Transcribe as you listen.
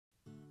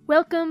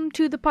Welcome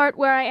to the part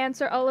where I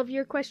answer all of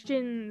your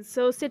questions.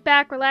 So sit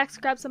back, relax,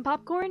 grab some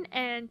popcorn,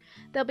 and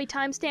there'll be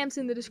timestamps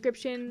in the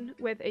description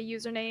with a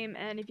username.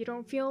 And if you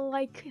don't feel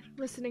like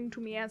listening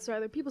to me answer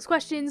other people's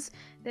questions,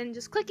 then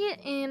just click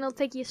it and it'll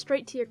take you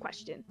straight to your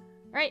question.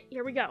 Alright,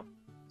 here we go.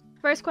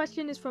 First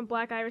question is from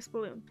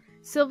BlackIrisBallon.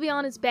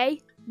 Sylveon is bae?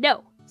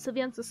 No.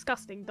 Sylveon's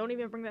disgusting. Don't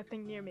even bring that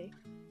thing near me.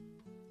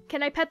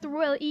 Can I pet the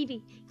royal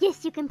Eevee?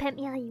 Yes, you can pet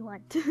me all you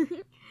want.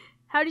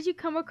 How did you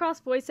come across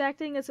voice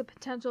acting as a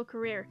potential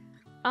career?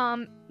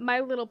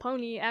 My Little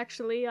Pony,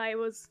 actually. I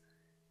was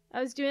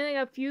doing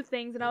like a few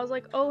things and I was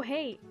like, oh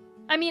hey.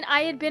 I mean,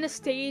 I had been a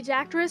stage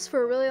actress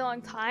for a really long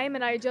time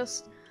and I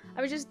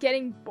was just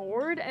getting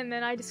bored, and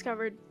then I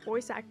discovered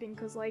voice acting,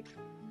 because like,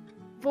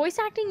 voice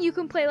acting you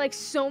can play like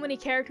so many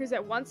characters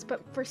at once,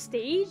 but for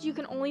stage you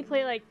can only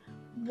play like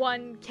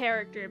one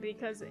character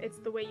because it's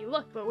the way you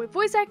look. But with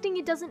voice acting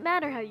it doesn't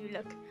matter how you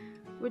look.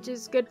 Which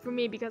is good for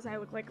me because I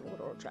look like a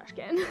literal trash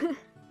can.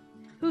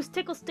 Whose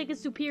tickle stick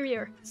is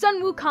superior?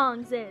 Sun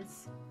Wukong's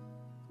is.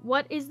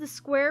 What is the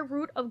square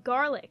root of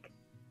garlic?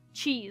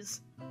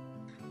 Cheese.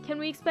 Can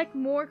we expect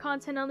more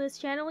content on this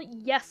channel?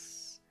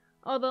 Yes.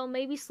 Although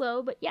maybe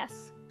slow, but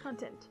yes,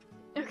 content.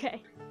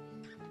 Okay.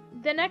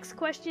 The next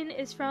question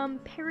is from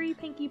Perry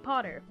Pinkie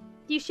Potter.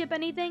 Do you ship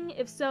anything?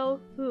 If so,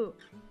 who?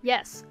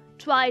 Yes.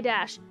 Twi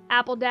Dash,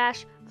 Apple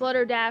Dash,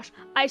 Flutter Dash.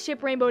 I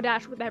ship Rainbow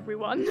Dash with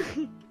everyone.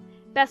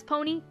 Best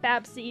pony?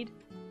 Babseed.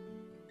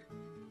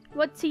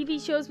 What TV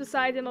shows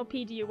besides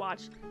MLP do you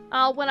watch?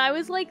 When I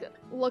was like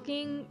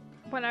looking,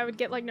 when I would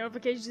get like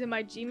notifications in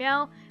my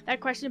Gmail,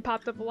 that question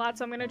popped up a lot,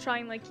 so I'm gonna try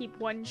and like keep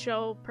one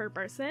show per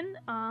person.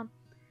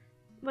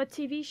 What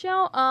TV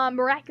show?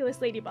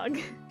 Miraculous Ladybug.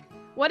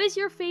 What is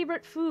your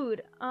favorite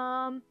food?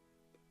 I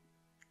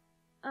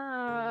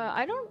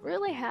don't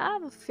really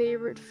have a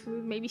favorite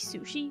food. Maybe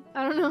sushi?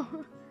 I don't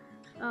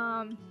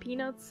know.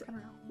 Peanuts? I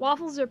don't know.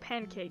 Waffles or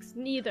pancakes?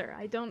 Neither.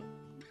 I don't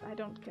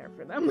care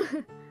for them.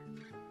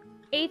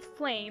 8th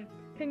Flame.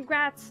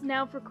 Congrats.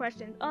 Now for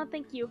questions. Oh,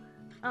 thank you.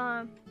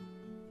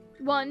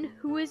 1.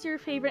 Who is your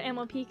favorite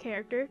MLP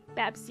character?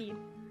 Babseed.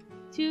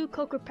 2.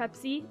 Coke or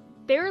Pepsi?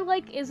 There,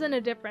 like, isn't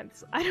a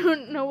difference. I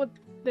don't know what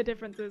the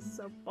difference is,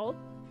 so both?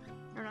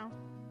 I don't know.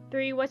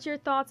 3. What's your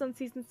thoughts on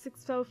Season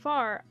 6 so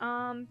far?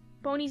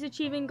 Ponies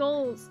achieving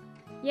goals.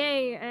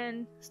 Yay,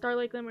 and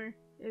Starlight Glimmer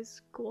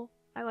is cool.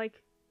 I like.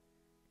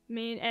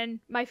 And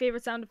my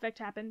favorite sound effect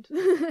happened.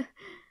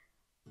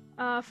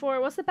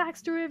 4. What's the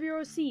backstory of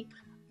your OC?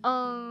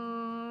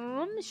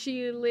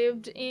 She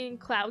lived in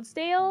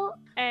Cloudsdale,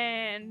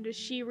 and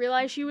she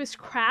realized she was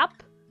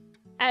crap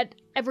at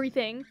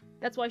everything.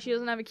 That's why she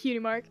doesn't have a cutie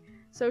mark.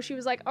 So she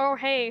was like, oh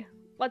hey,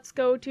 let's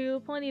go to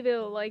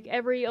Ponyville, like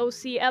every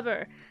OC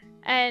ever.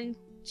 And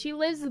she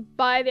lives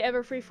by the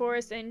Everfree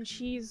Forest, and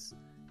she's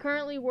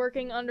currently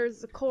working under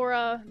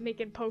Zakora,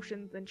 making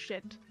potions and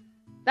shit.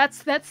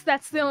 That's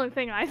the only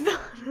thing I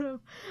thought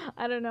of.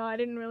 I don't know, I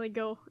didn't really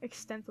go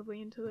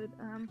extensively into it.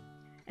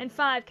 And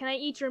 5, can I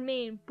eat your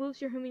mane? Boops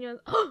your humanoid.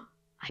 Oh,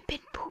 I've been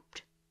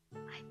pooped.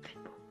 I've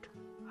been pooped.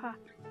 Huh.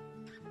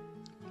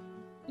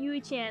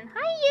 Yui-Chan.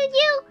 Hi,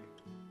 Yu-Yu!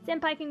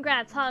 Senpai,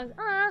 congrats. Hugs.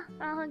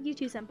 I'll hug you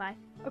too, Senpai.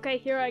 Okay,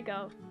 here I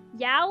go.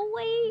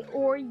 Yaoi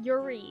or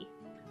Yuri?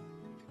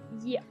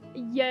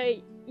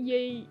 Yay.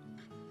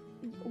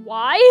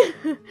 Why?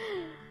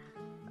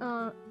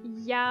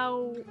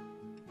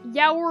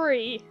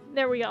 Yaoi.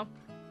 There we go.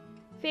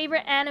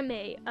 Favorite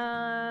anime?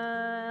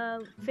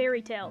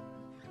 Fairy Tail.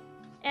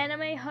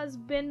 Anime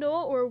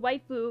husbandal or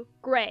waifu?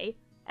 Gray.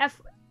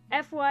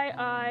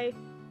 FYI,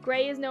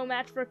 Gray is no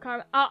match for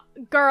Karma.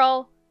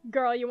 Girl,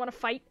 you wanna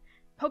fight?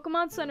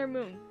 Pokemon Sun or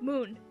Moon?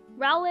 Moon.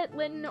 Rowlet,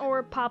 Litten,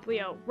 or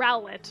Poplio?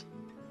 Rowlet.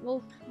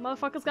 Well,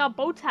 motherfucker's got a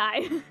bow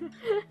tie.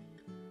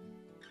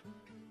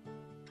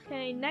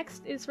 Okay,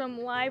 next is from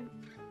Live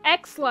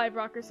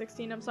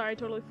Rocker16. I'm sorry, I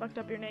totally fucked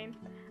up your name.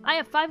 I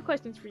have 5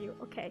 questions for you.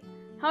 Okay.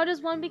 How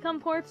does one become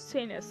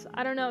poisonous?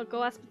 I don't know.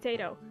 Go ask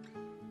Potato.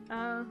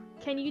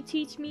 Can you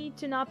teach me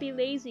to not be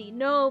lazy?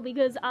 No,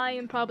 because I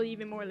am probably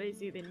even more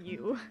lazy than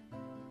you.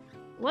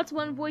 What's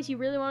one voice you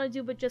really want to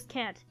do but just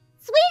can't?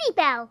 Sweetie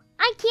Belle!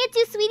 I can't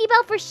do Sweetie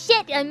Belle for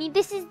shit! I mean,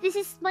 this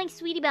is my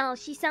Sweetie Belle.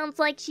 She sounds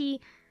like she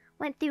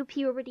went through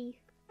puberty.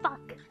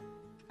 Fuck.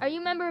 Are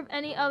you a member of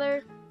any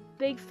other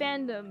big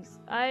fandoms?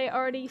 I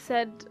already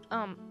said,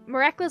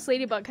 Miraculous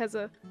Ladybug has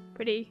a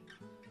pretty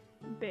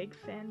big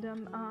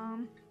fandom.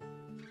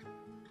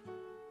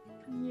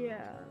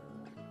 Yeah.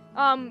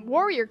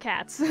 Warrior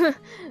Cats.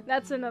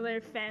 That's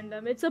another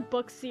fandom. It's a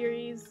book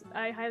series.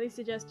 I highly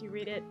suggest you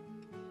read it.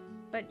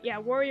 But yeah,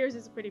 Warriors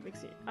is a pretty big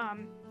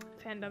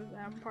fandom that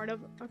I'm part of.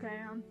 Okay,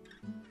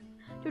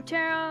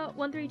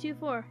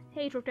 Torterra1324.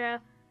 Hey, Torterra.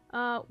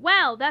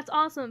 Wow, that's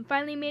awesome.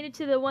 Finally made it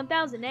to the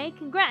 1000, eh?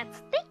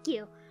 Congrats. Thank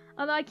you.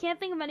 Although I can't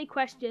think of any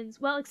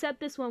questions. Well, except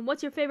this one.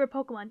 What's your favorite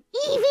Pokemon?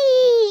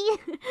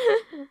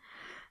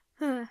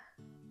 Eevee!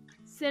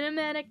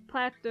 Cinematic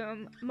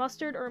Platinum.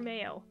 Mustard or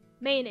mayo?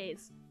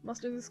 Mayonnaise.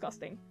 Mustard's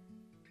disgusting.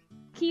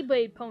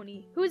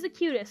 KeybladePony. Who is the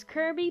cutest?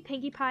 Kirby,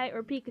 Pinkie Pie,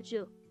 or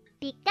Pikachu?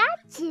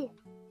 Pikachu.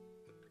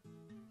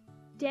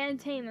 Dan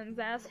Temons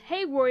asks,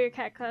 "Hey Warrior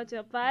Cat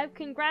Cocktail 5,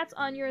 congrats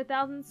on your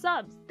 1,000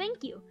 subs.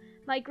 Thank you,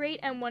 my great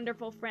and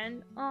wonderful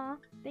friend." Aw,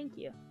 thank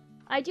you.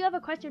 I do have a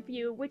question for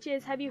you, which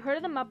is, have you heard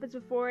of the Muppets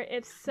before?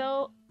 If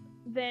so,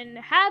 then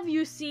have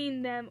you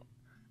seen them?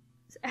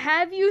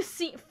 Have you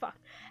seen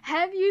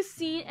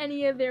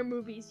any of their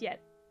movies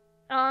yet?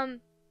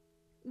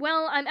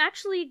 Well, I'm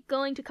actually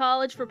going to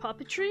college for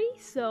puppetry,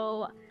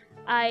 so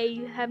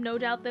I have no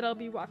doubt that I'll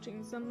be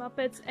watching some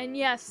Muppets. And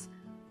yes,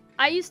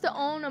 I used to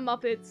own a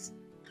Muppets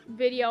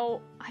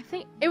video. I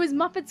think it was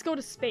Muppets Go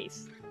to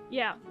Space.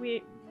 Yeah,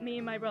 me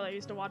and my brother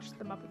used to watch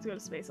the Muppets Go to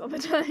Space all the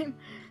time.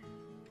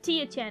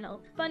 Tia channel.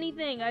 Funny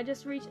thing, I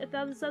just reached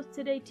 1,000 subs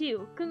today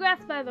too.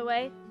 Congrats, by the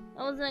way.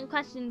 That wasn't a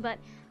question, but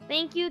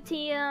thank you,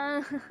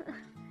 Tia.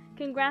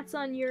 Congrats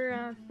on your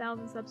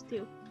 1,000 subs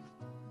too.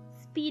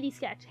 Speedy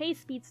Sketch. Hey,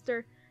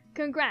 Speedster.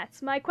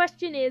 Congrats. My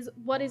question is,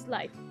 what is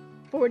life?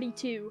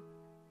 42.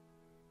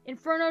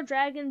 Inferno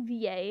Dragon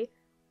VA.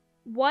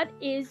 What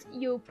is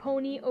your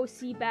pony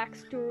OC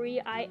backstory?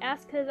 I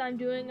ask because I'm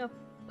doing a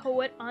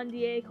poet on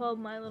DA called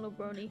My Little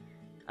Brony.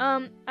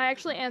 I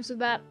actually answered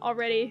that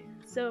already,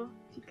 so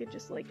if you could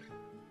just like,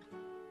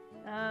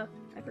 I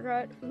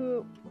forgot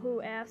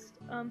who asked.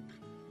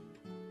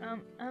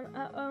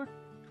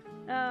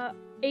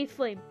 Eighth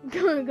Flame.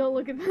 Go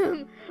look at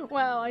them.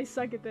 Wow, I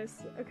suck at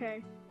this.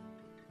 Okay.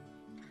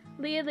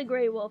 Lia the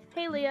Grey Wolf.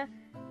 Hey Lia,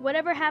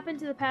 whatever happened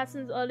to the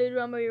Patsons audio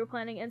drama you were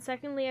planning? And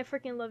secondly, I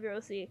freaking love your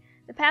OC.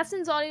 The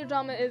Patsons audio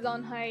drama is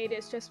on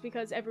hiatus just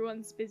because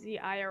everyone's busy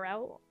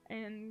IRL,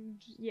 and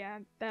yeah,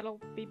 that'll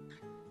be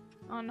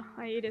on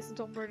hiatus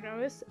until further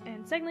notice.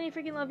 And secondly, I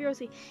freaking love your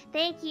OC.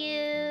 Thank you.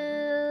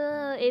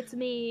 It's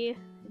me,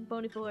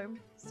 Bony Form.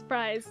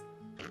 Surprise.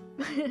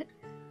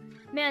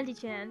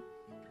 Mandy-chan.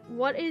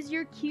 What is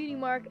your cutie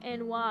mark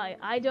and why?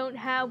 I don't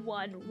have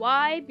one.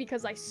 Why?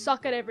 Because I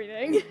suck at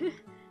everything.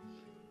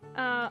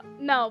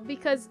 No,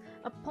 because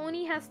a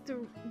pony has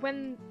to,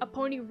 when a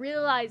pony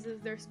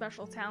realizes their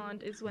special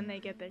talent is when they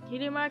get their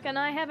cutie mark, and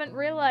I haven't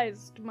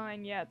realized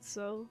mine yet,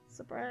 so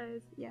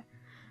surprise. Yeah.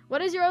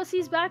 What is your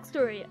OC's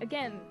backstory?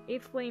 Again,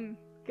 8th Flame,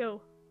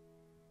 go.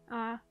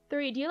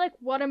 3, do you like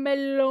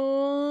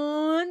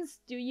watermelons?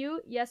 Do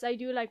you? Yes, I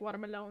do like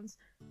watermelons.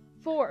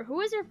 4, who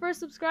is your first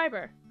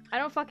subscriber? I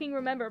don't fucking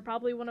remember,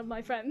 probably one of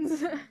my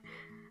friends.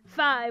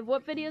 5,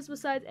 what videos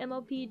besides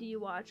MLP do you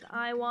watch?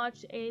 I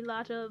watch a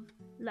lot of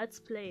Let's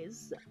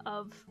Plays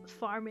of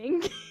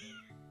farming.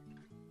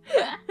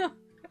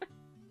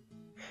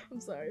 I'm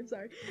sorry.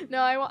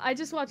 No, I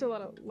just watch a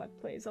lot of Let's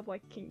Plays of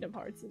like Kingdom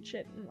Hearts and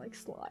shit and like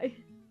Sly.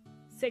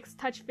 6,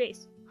 touch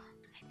face.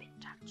 I've been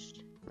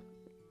touched.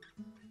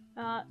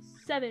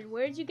 7,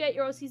 where did you get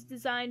your OC's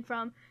design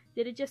from?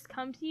 Did it just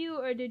come to you,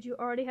 or did you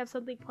already have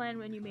something planned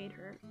when you made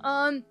her?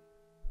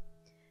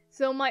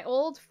 So my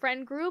old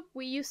friend group,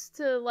 we used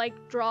to like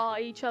draw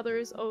each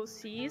other's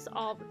OCs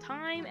all the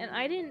time, and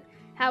I didn't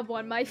have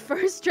one. My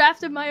first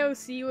draft of my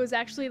OC was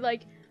actually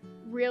like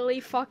really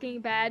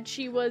fucking bad.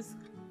 She was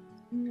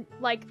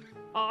like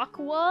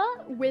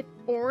aqua with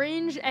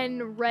orange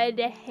and red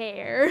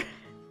hair.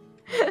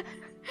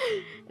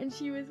 And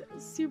she was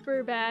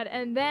super bad.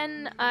 And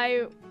then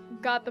I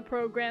got the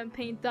program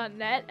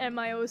Paint.net, and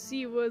my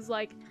OC was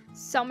like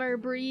Summer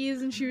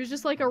Breeze, and she was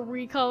just like a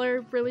really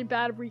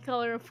bad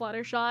recolor of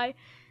Fluttershy.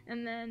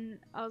 And then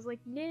I was like,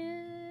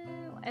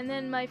 no. And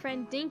then my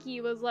friend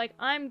Dinky was like,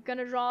 I'm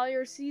gonna draw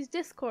your C's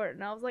Discord.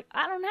 And I was like,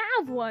 I don't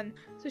have one.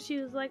 So she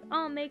was like,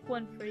 I'll make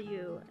one for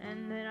you.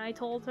 And then I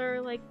told her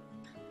like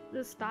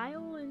the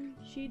style, and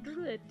she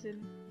drew it,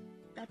 and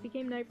that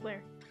became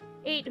Nightflare.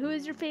 8, who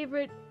is your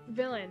favorite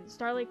villain?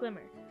 Starlight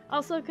Glimmer.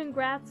 Also,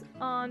 congrats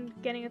on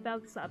getting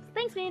 1,000 subs.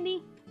 Thanks,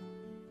 Mandy.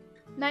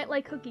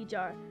 Nightlight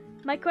CookieJar.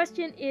 My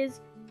question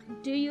is,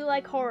 do you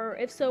like horror?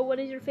 If so, what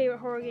is your favorite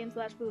horror game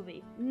 /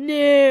 movie?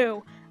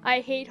 No! I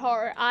hate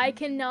horror. I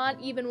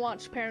cannot even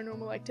watch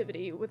Paranormal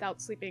Activity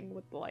without sleeping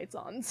with the lights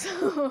on,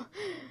 so...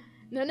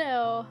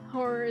 No,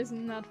 horror is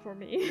not for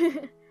me.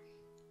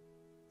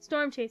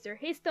 Storm Chaser.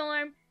 Hey,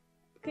 Storm!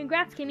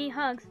 Congrats, Kimmy.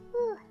 Hugs.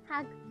 Ooh,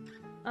 hug.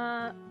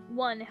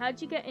 1.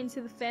 How'd you get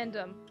into the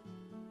fandom?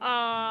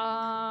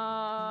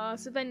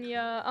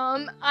 Savannah.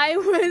 I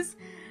was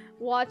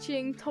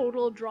watching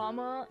Total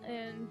Drama,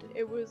 and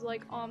it was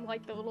like on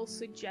like the little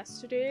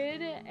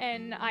suggested,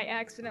 and I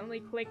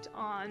accidentally clicked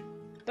on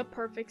The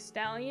Perfect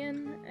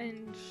Stallion,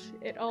 and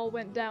it all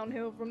went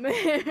downhill from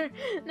there.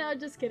 No,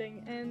 just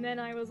kidding. And then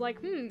I was like,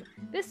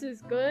 this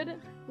is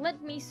good.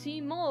 Let me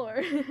see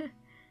more.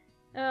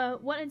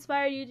 What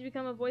inspired you to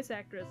become a voice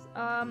actress?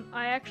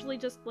 I actually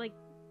just like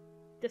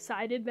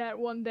decided that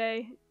one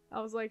day.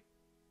 I was like,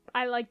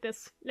 I like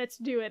this. Let's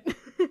do it.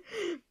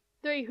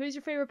 3, who's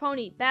your favorite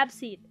pony?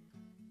 Babseed.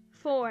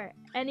 4,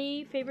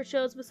 any favorite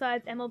shows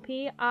besides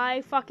MLP?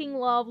 I fucking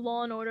love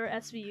Law & Order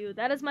SVU.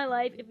 That is my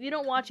life. If you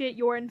don't watch it,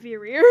 you're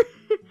inferior.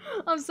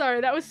 I'm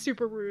sorry, that was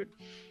super rude.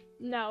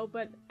 No,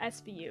 but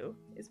SVU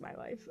is my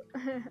life.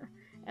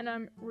 And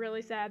I'm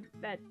really sad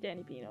that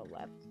Danny Pino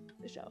left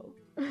the show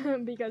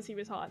because he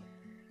was hot.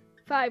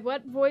 5,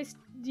 what voice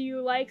do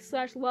you like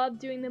 / love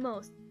doing the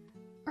most?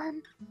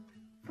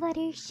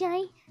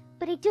 Fluttershy,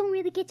 but I don't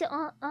really get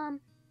to,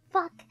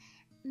 fuck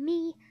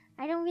me.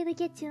 I don't really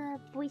get to,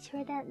 voice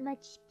her that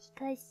much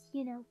because,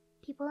 you know,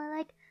 people are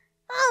like,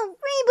 oh,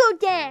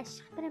 Rainbow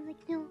Dash! But I'm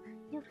like, no,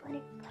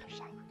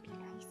 Fluttershy would be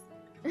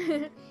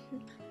nice.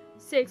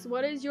 6.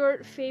 What is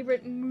your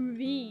favorite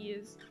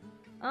movies?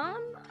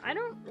 I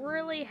don't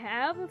really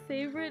have a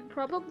favorite.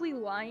 Probably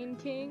Lion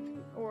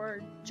King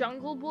or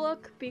Jungle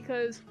Book,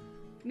 because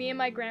me and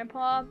my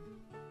grandpa,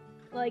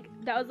 like,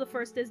 that was the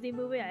first Disney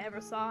movie I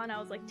ever saw, and I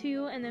was like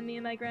 2, and then me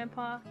and my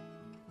grandpa,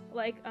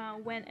 like,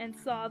 went and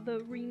saw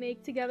the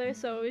remake together,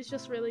 so it was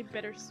just really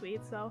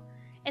bittersweet. So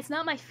it's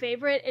not my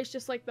favorite, it's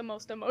just like the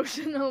most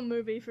emotional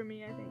movie for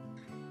me, I think.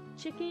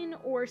 Chicken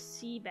or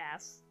sea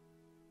bass?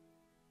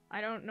 I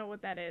don't know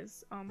what that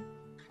is.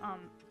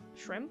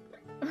 Shrimp?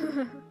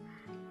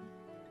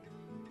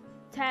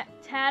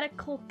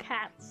 Tactical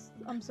Cats.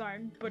 I'm sorry,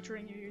 I'm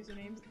butchering your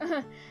usernames.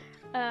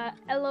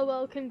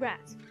 LOL,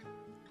 congrats.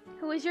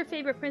 Who is your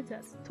favorite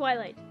princess?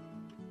 Twilight.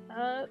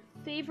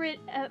 Favorite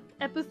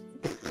episode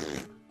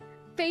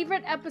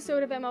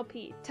of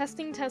MLP?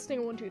 Testing,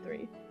 1, 2,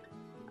 3.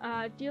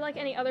 Do you like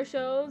any other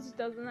shows?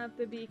 Doesn't have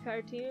to be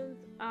cartoons.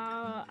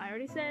 I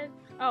already said.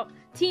 Oh,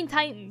 Teen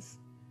Titans.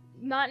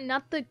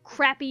 Not the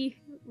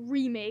crappy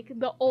remake,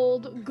 the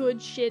old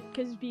good shit,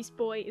 cause Beast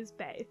Boy is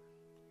bae.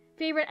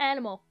 Favorite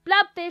animal?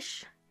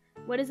 Blobfish.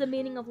 What is the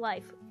meaning of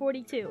life?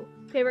 42.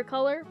 Favorite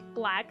color?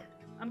 Black.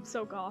 I'm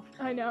so goth.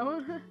 I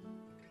know.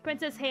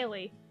 Princess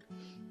Hayley.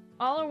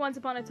 All or Once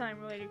Upon a Time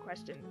related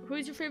question. Who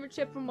is your favorite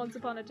ship from Once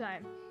Upon a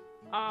Time?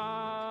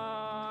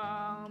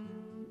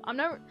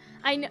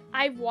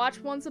 I've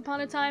watched Once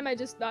Upon a Time,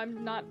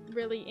 I'm not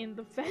really in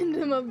the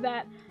fandom of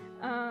that.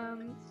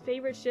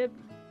 Favorite ship?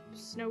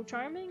 Snow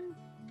Charming?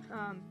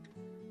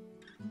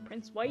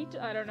 Prince White?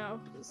 I don't know.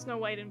 Snow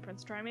White and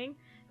Prince Charming.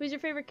 Who's your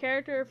favorite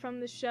character from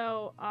the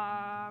show?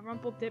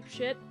 Rumple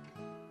Dipshit.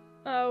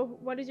 Oh,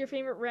 what is your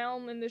favorite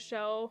realm in the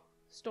show?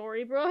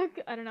 Storybrooke?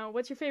 I don't know.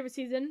 What's your favorite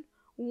season?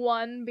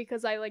 1,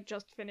 because I, like,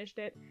 just finished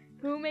it.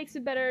 Who makes a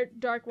better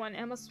dark one?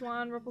 Emma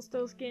Swan,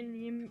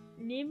 Rumpelstiltskin,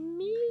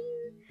 Nimmy?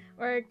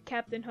 Or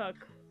Captain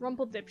Hook?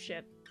 Rumple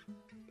Dipshit.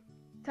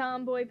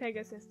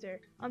 TomboyPegasister.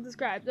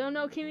 Unsubscribed. Oh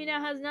no, Kimmy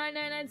now has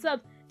 999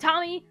 subs.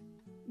 Tommy,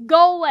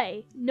 go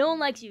away. No one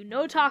likes you.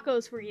 No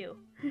tacos for you.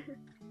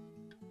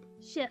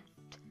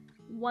 Shift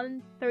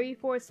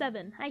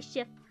 1347. Hi,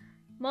 Shift.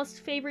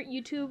 Most favorite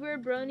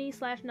YouTuber, brony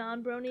 /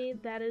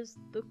 non-brony? That is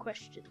the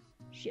question.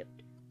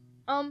 Shift.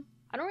 I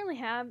don't really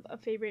have a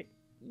favorite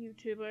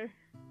YouTuber.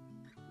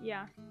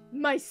 Yeah,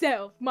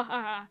 myself.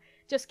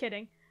 Just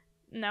kidding.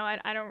 No, I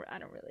don't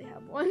really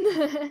have one.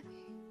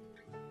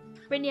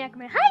 Brittany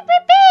Ackerman. Hi,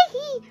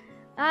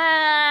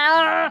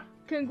 Brittbae!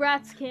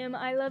 Congrats, Kim.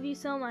 I love you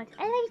so much.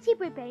 I love you too,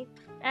 Brittbae.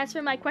 As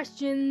for my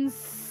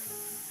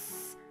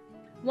questions...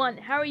 1.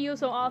 How are you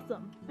so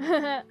awesome?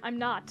 I'm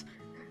not.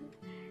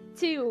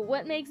 2.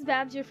 What makes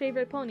Babs your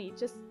favorite pony?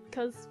 Just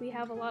because we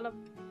have a lot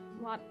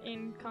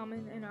in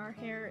common, and our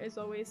hair is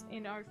always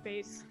in our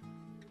face.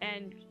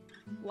 And,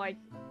 like,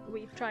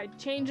 we've tried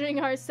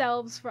changing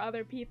ourselves for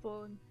other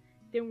people and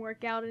didn't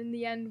work out. In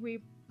the end,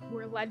 we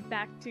were led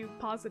back to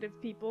positive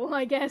people.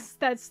 I guess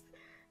that's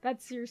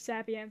your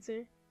sappy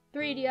answer.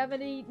 3. Do you have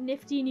any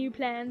nifty new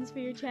plans for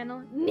your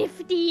channel?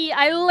 Nifty!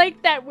 I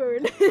like that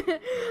word!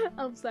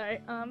 I'm sorry.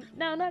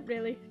 No, not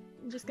really.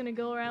 I'm just gonna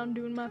go around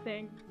doing my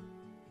thing.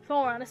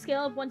 4. On a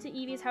scale of 1 to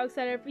Eevees, how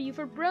excited are you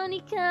for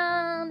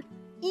BronyCon?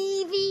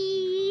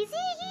 Eevees!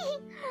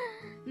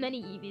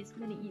 Many Eevees.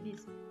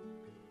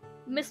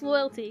 Miss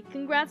Loyalty,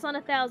 congrats on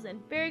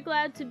 1,000. Very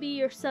glad to be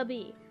your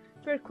subby.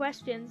 For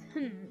questions,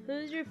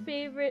 who's your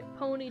favorite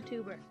pony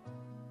tuber?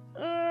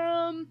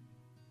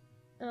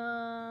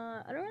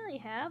 I don't really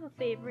have a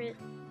favorite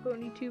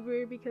pony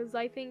tuber because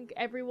I think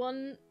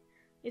everyone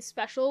is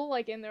special,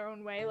 like, in their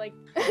own way. Like,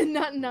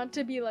 not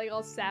to be, like,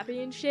 all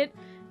sappy and shit,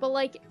 but,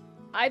 like,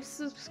 I've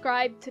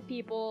subscribed to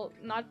people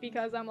not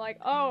because I'm like,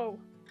 oh,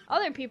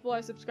 other people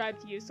are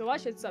subscribed to you, so I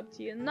should sub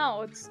to you.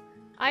 No,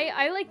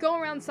 I like go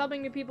around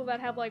subbing to people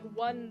that have, like,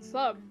 1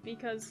 sub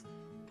because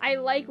I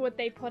like what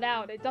they put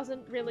out. It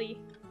doesn't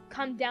really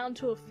come down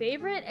to a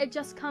favorite, it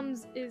just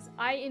is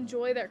I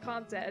enjoy their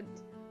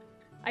content.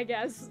 I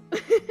guess.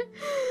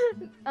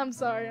 I'm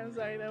sorry,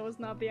 that was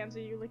not the answer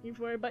you were looking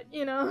for, but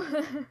you know.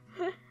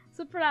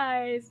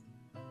 Surprise!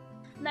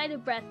 Night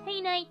of Breath.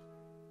 Hey, Night!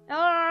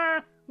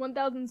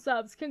 1,000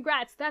 subs.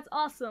 Congrats, that's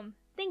awesome.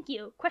 Thank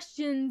you.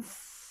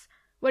 Questions.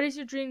 What is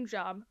your dream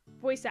job?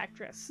 Voice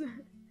actress.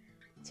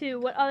 2.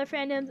 What other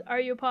fandoms are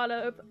you a part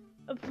of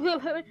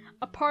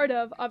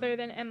other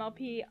than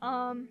MLP?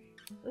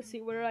 Let's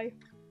see, what did I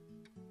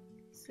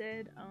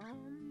said?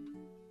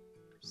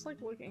 Just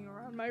like looking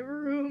around my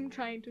room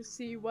trying to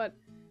see what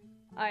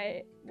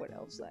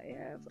else I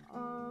have.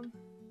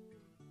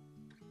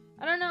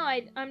 I don't know,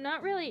 I'm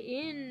not really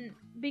in,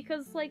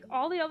 because like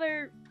all the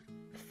other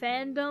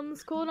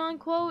fandoms, quote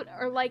unquote,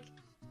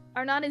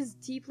 are not as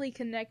deeply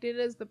connected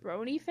as the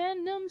brony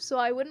fandom, so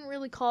I wouldn't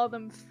really call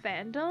them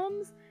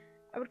fandoms.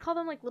 I would call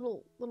them like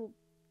little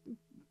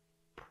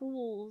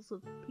pools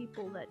of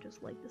people that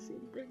just like the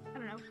same thing. I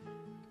don't know.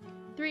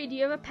 3, do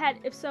you have a pet?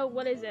 If so,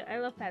 what is it? I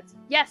love pets.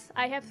 Yes,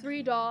 I have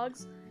 3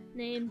 dogs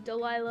named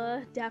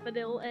Delilah,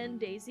 Daffodil, and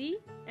Daisy,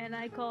 and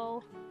I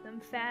call them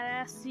Fat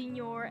Ass,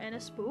 Senior, and a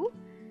Spoo.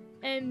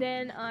 And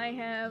then I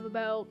have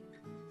about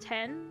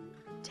 10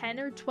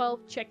 or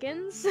 12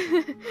 chickens.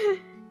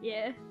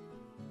 Yeah.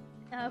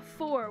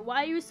 4,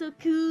 why are you so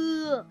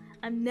cool?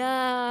 I'm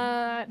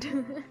not.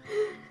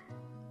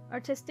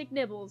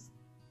 ArtisticNibbles.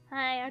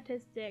 Hi,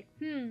 Artistic.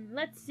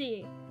 Let's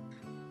see.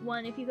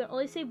 1, if you could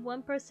only save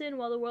one person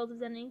while the world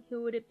is ending,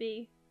 who would it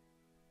be?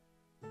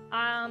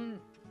 I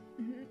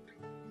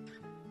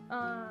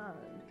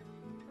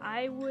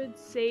would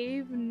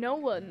save no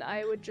one.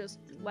 I would just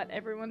let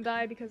everyone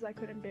die because I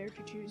couldn't bear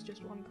to choose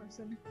just one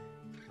person.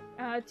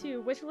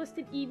 2, which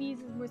listed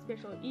EVs is more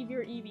special, Eevee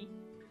or Eevee?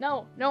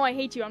 No, I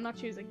hate you. I'm not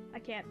choosing. I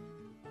can't.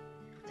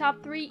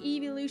 Top 3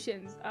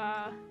 evolutions.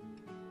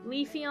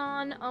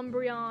 Leafeon,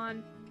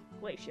 Umbreon,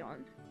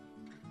 Glaceon.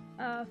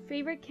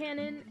 Favorite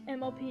canon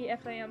MLP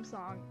FAM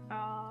song?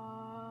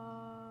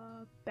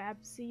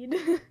 Babseed.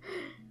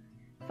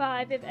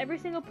 5, if every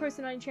single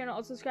person on your channel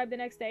all subscribed the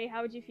next day,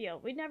 how would you feel?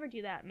 We'd never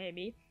do that,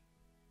 maybe.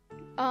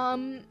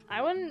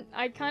 I wouldn't,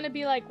 I'd kind of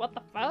be like, what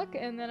the fuck?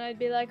 And then I'd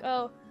be like,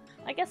 oh,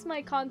 I guess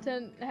my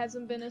content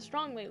hasn't been as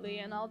strong lately,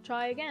 and I'll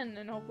try again,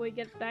 and hopefully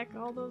get back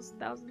all those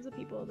thousands of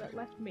people that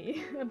left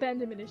me.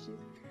 Abandonment issues.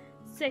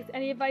 6,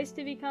 any advice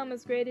to become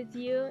as great as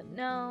you?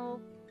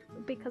 No,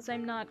 because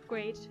I'm not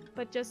great,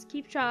 but just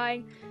keep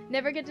trying.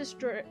 Never get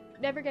discouraged,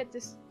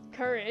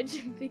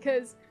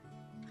 because,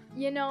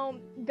 you know,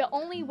 the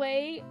only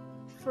way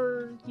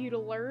for you to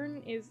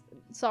learn is,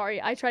 sorry,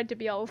 I tried to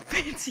be all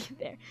fancy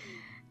there.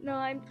 No,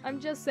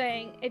 I'm just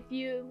saying, if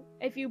you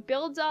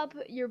build up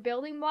your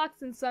building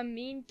blocks and some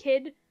mean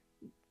kid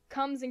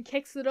comes and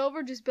kicks it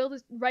over, just build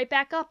it right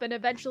back up, and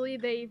eventually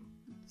they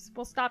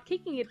will stop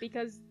kicking it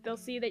because they'll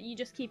see that you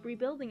just keep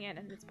rebuilding it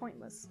and it's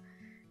pointless.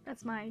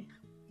 That's my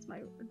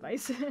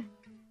advice.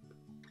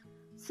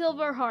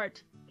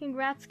 Silverheart.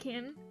 Congrats,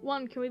 Kim.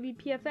 1, can we be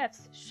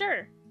PFFs?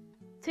 Sure.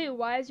 2,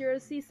 why is your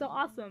OC so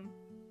awesome?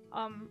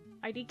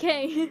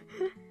 IDK.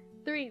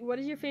 3, what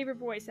is your favorite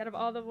voice out of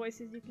all the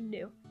voices you can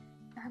do?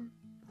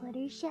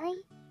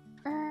 Fluttershy?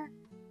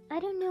 I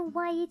don't know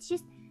why, it's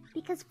just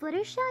because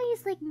Fluttershy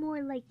is like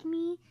more like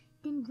me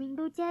than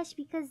Rainbow Dash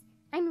because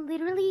I'm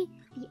literally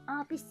the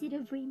opposite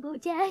of Rainbow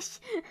Dash.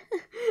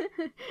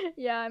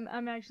 Yeah,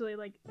 I'm actually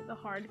like the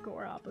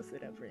hardcore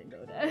opposite of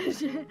Rainbow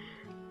Dash.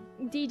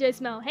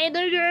 djsmell. Hey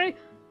DJ!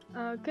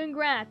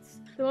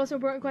 Congrats. The most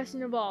important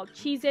question of all.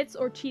 Cheez-Its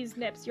or Cheese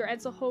Nips? Your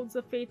answer holds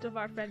the fate of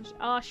our friendship.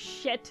 Aw,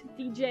 shit,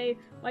 DJ.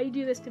 Why you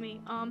do this to me?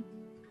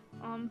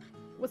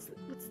 What's the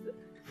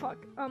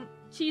fuck?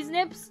 Cheese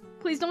Nips?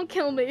 Please don't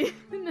kill me.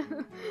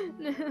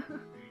 No.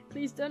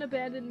 Please don't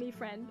abandon me,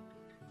 friend.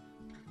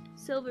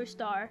 Silver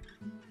Star.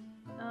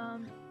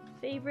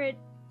 Favorite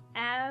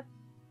app?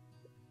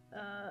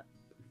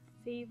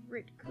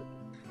 Favorite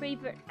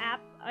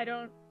app? I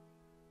don't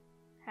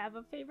have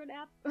a favorite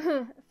app.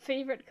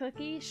 Favorite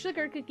cookie?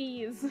 Sugar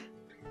cookies.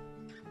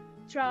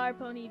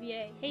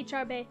 CharPonyVA. Hey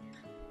Charbae.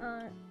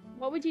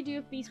 What would you do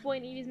if Beast Boy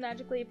and Eevees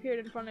magically appeared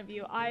in front of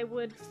you? I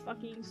would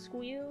fucking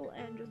squeal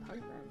and just hug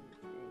them.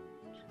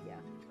 Yeah.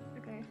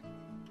 Okay.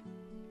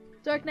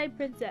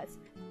 DarkNightPrincess.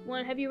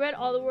 1, have you read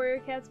all the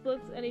Warrior Cats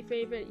books? Any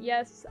favorite?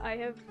 Yes, I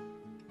have.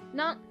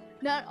 Not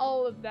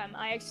all of them.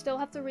 I still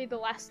have to read the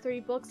last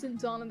 3 books in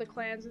Dawn of the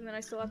Clans, and then I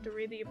still have to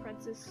read the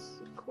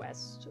Apprentice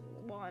Quest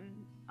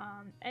 1.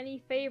 Any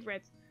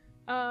favorites?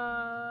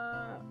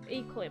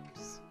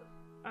 Eclipse.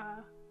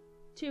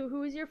 2,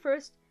 who is your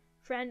first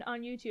friend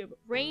on YouTube?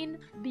 Rain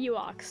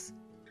Buox.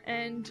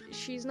 And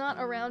she's not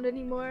around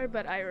anymore,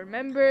 but I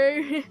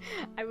remember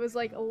I was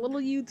like a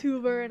little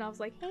YouTuber and I was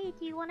like, hey,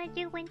 do you want to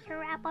do winter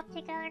wrap up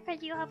together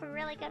because you have a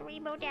really good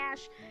Rainbow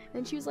Dash?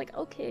 And she was like,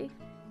 okay.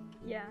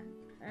 Yeah,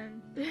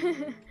 and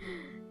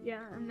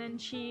yeah, and then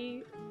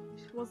she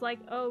was like,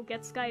 oh,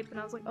 get Skype, and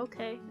I was like,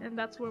 okay, and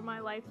that's where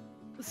my life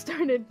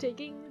started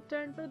taking a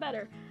turn for the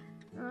better.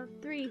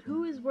 3,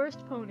 who is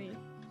worst pony?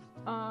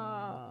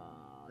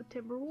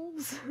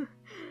 Timberwolves?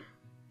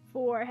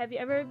 4, have you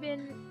ever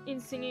been in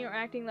singing or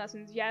acting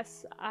lessons?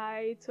 Yes,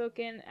 I took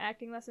an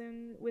acting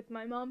lesson with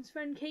my mom's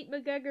friend Kate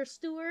McGregor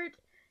Stewart,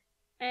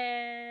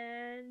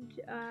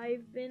 and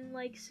I've been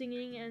like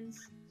singing and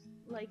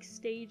like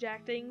stage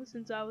acting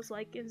since I was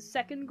like in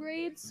 2nd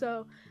grade,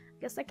 so I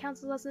guess that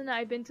counts as a lesson.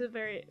 I've been to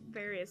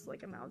various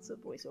like amounts of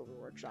voiceover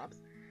workshops.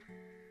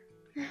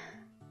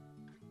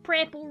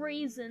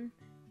 PurpleRasin.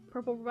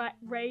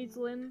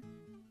 PurpleRasin.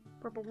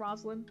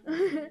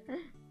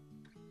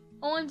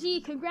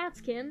 OMG, congrats,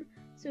 Kim!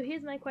 So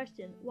here's my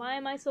question. Why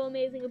am I so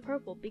amazing at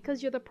purple?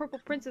 Because you're the purple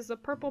princess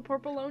of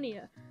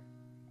Purpleonia.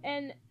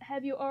 And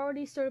have you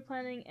already started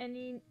planning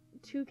any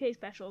 2K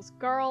specials?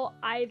 Girl,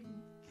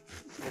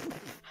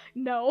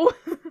 no.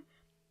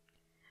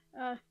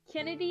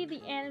 Kennedy the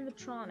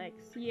animatronic.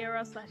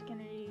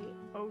 Sierra/Kennedy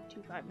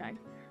 0259.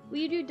 Will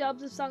you do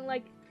dubs of song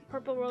like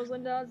Purple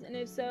Rosalind does? And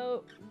if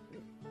so,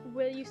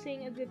 will you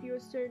sing as if you're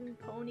a certain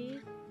pony?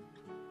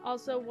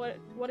 Also,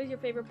 what is your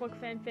favorite book,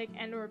 fanfic,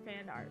 and or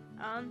fan art?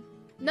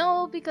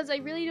 No, because I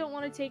really don't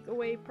want to take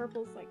away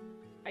Purple's, like,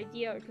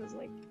 idea, because,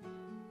 like,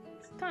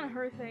 it's kind of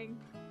her thing.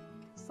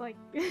 It's like,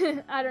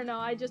 I don't know,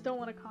 I just don't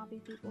want to copy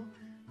people.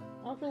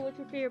 Also, what's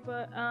your favorite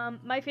book?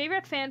 My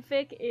favorite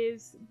fanfic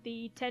is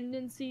the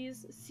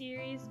Tendencies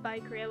series by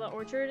Cruella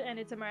Orchard, and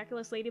it's a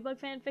Miraculous Ladybug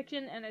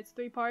fanfiction, and it's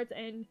 3 parts,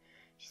 and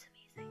she's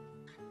amazing.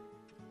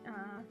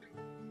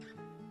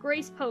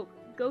 Grace Pope,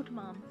 Goat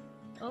Mom.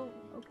 Oh,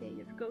 okay,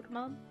 you're the Goat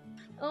Mom.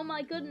 Oh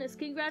my goodness,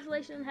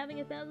 congratulations on having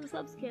 1,000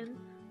 subs, Kim.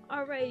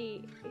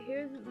 Alrighty,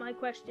 here's my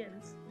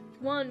questions.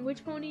 1,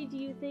 which pony do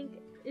you think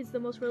is the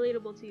most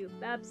relatable to you?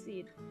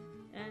 Babseed,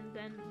 and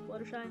then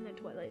Fluttershy, and then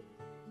Twilight.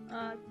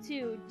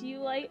 2, do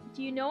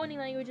you know any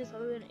languages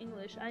other than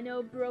English? I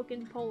know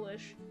broken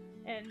Polish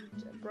and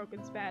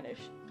broken Spanish.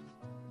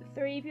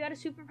 3, if you had a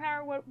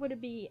superpower, what would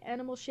it be?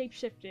 Animal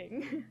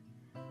shapeshifting.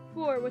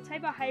 4, what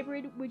type of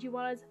hybrid would you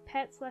want as a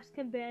pet /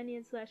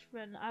 companion /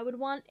 friend? I would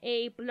want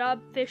a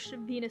blobfish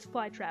Venus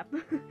flytrap.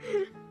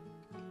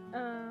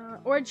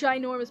 Or a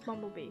ginormous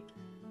bumblebee.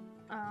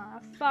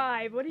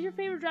 5, what is your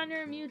favorite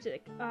genre of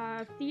music?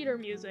 Theater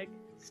music.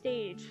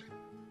 Stage.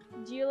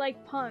 Do you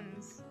like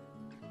puns?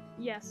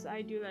 Yes,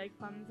 I do like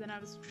puns, and I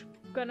was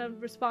gonna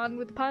respond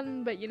with a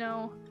pun, but you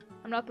know,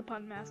 I'm not the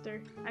pun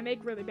master. I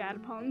make really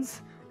bad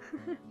puns.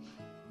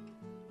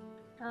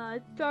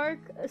 Dark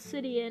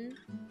Obsidian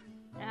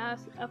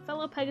asks, a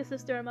fellow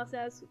Pegasister, I must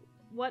ask,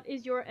 what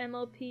is your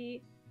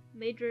MLP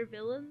major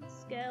villain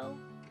scale?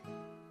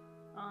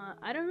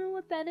 I don't know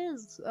what that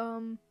is.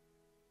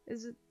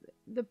 Is it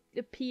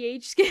the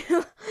PH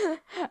scale?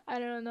 I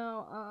don't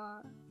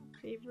know.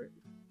 Favorite.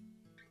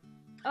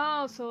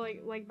 Oh, so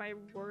like my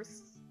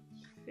worst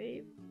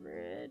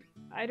favorite.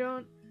 I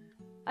don't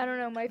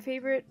know. My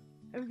favorite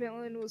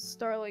villain was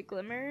Starlight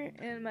Glimmer,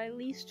 and my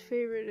least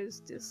favorite is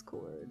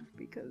Discord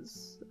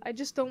because I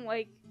just don't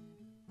like.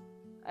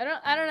 I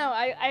don't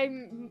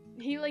know.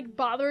 He like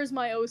bothers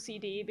my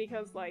OCD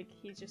because like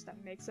he's just a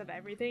mix of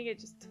everything. It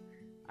just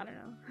I don't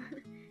know.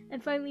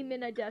 And finally,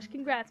 Midnight Dash.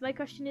 Congrats. My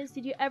question is,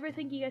 did you ever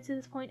think you get to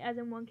this point as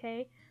in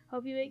 1K?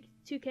 Hope you make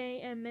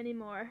 2K and many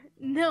more.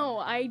 No,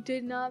 I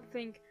did not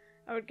think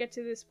I would get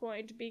to this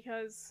point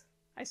because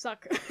I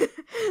suck.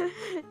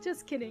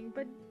 Just kidding,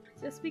 but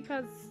just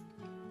because,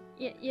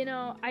 you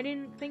know, I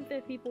didn't think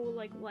that people would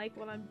like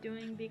what I'm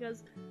doing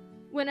because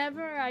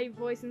whenever I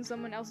voice in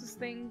someone else's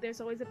thing,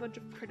 there's always a bunch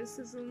of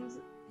criticisms,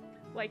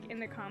 like, in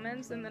the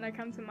comments, and then I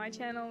come to my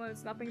channel and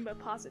it's nothing but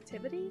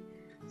positivity.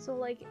 So,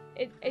 like,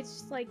 it's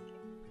just like,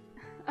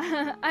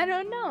 I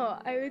don't know.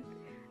 I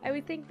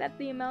would think that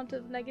the amount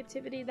of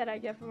negativity that I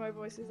get from my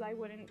voices, I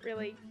wouldn't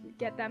really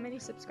get that many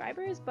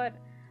subscribers, but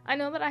I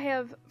know that I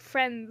have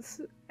friends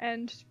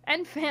and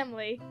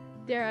family,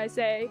 dare I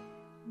say,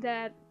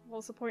 that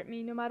will support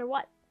me no matter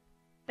what.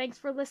 Thanks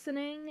for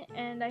listening,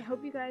 and I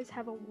hope you guys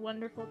have a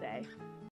wonderful day.